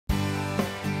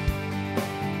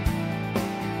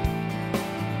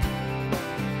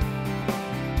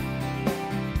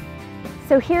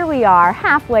So here we are,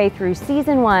 halfway through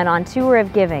Season 1 on Tour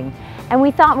of Giving, and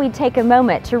we thought we'd take a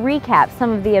moment to recap some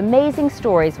of the amazing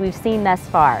stories we've seen thus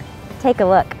far. Take a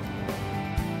look.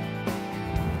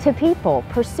 To people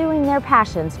pursuing their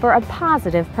passions for a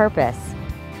positive purpose.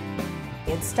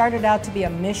 It started out to be a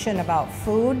mission about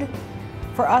food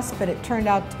for us, but it turned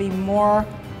out to be more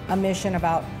a mission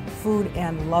about food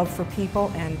and love for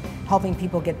people and helping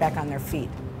people get back on their feet.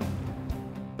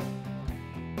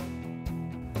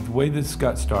 The way this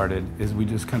got started is we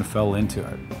just kind of fell into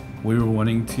it. We were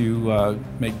wanting to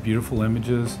make beautiful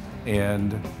images,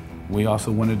 and we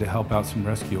also wanted to help out some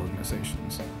rescue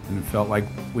organizations, and it felt like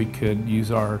we could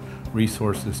use our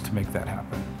resources to make that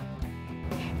happen.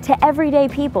 To everyday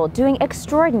people doing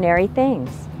extraordinary things.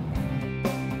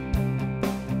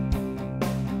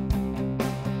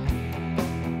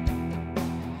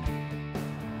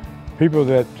 People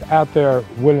that's out there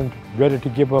ready to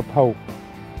give up hope.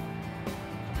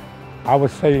 I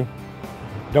would say,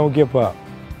 don't give up,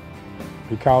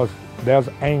 because there's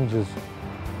angels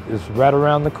is right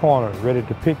around the corner, ready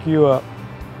to pick you up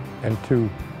and to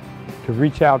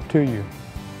reach out to you.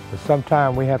 But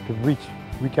sometimes we got to reach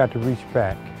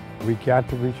back. We got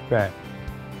to reach back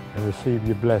and receive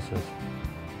your blessings.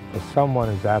 But someone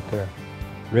is out there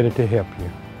ready to help you.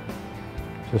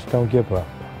 Just don't give up.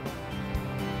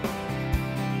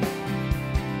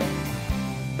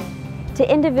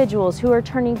 To individuals who are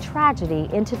turning tragedy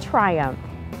into triumph.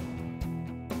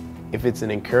 If it's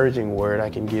an encouraging word I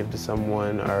can give to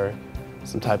someone, or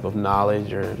some type of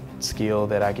knowledge or skill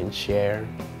that I can share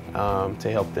to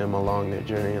help them along their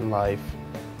journey in life,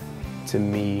 to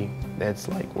me, that's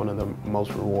like one of the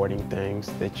most rewarding things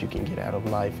that you can get out of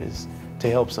life, is to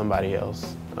help somebody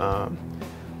else.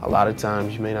 A lot of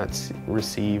times you may not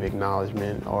receive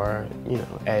acknowledgement or,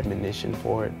 admonition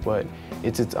for it, but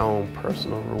it's its own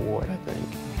personal reward, I think.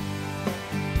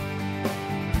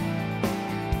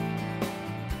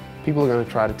 People are going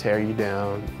to try to tear you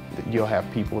down. You'll have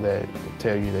people that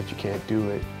tell you that you can't do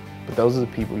it, but those are the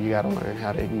people you got to learn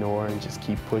how to ignore and just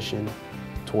keep pushing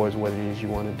towards what it is you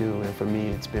want to do. And for me,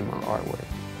 it's been my artwork.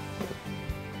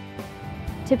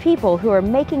 To people who are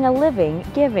making a living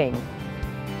giving.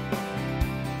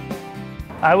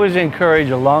 I was encouraged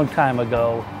a long time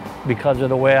ago because of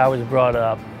the way I was brought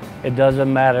up. It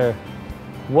doesn't matter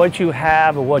what you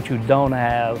have or what you don't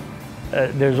have.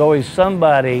 There's always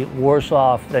somebody worse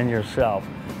off than yourself.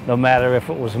 No matter if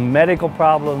it was medical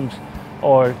problems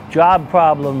or job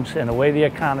problems, and the way the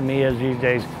economy is these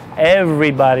days,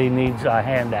 everybody needs a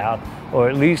handout, or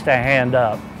at least a hand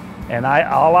up. And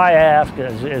all I ask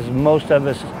is most of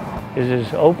us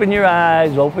is open your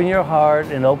eyes, open your heart,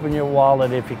 and open your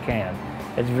wallet if you can.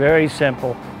 It's very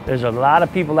simple. There's a lot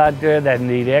of people out there that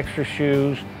need extra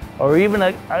shoes, or even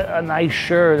a nice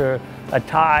shirt or a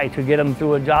tie to get them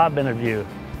through a job interview.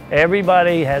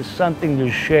 Everybody has something to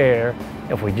share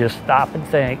if we just stop and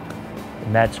think,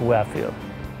 and that's the way I feel.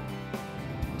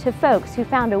 To folks who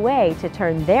found a way to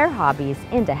turn their hobbies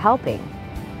into helping.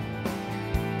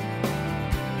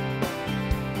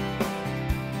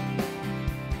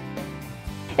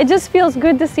 It just feels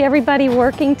good to see everybody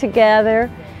working together,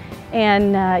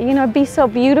 and it'd be so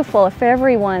beautiful if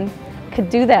everyone could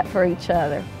do that for each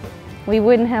other. We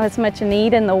wouldn't have as much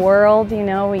need in the world.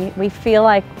 We feel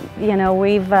like,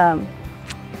 we've, I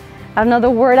don't know the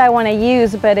word I want to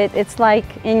use, but it's like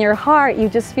in your heart you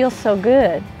just feel so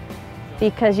good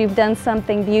because you've done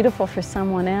something beautiful for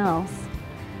someone else.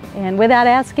 And without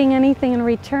asking anything in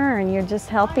return, you're just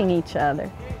helping each other.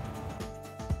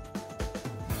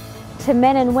 To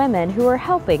men and women who are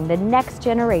helping the next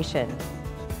generation.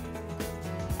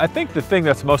 I think the thing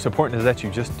that's most important is that you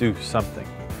just do something.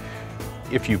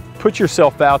 If you put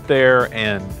yourself out there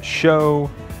and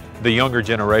show the younger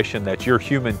generation that you're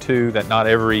human too, that not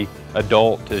every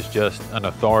adult is just an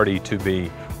authority to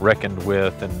be reckoned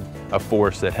with and a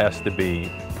force that has to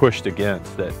be pushed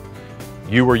against, that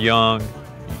you were young,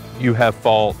 you have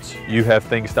faults, you have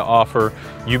things to offer,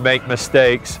 you make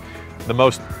mistakes. The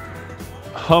most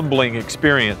humbling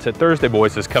experience at Thursday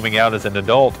Boys is coming out as an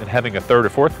adult and having a 3rd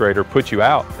or 4th grader put you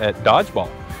out at dodgeball,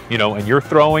 and you're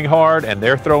throwing hard and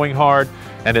they're throwing hard,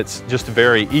 and it's just a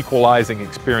very equalizing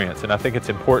experience. And I think it's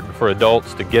important for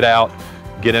adults to get out,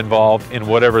 get involved in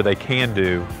whatever they can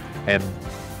do, and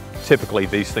typically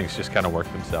these things just kind of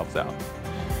work themselves out.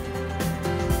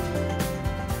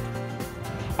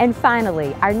 And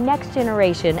finally, our next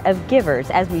generation of givers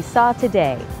as we saw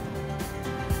today.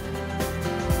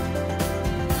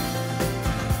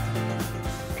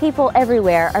 People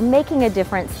everywhere are making a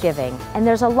difference giving, and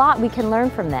there's a lot we can learn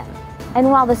from them.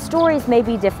 And while the stories may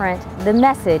be different, the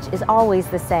message is always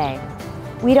the same.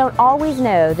 We don't always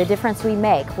know the difference we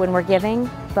make when we're giving,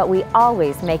 but we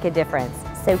always make a difference.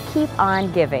 So keep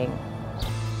on giving.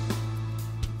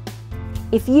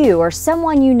 If you or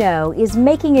someone you know is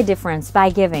making a difference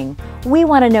by giving, we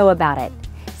want to know about it.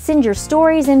 Send your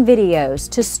stories and videos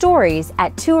to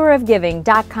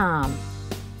stories@tourofgiving.com.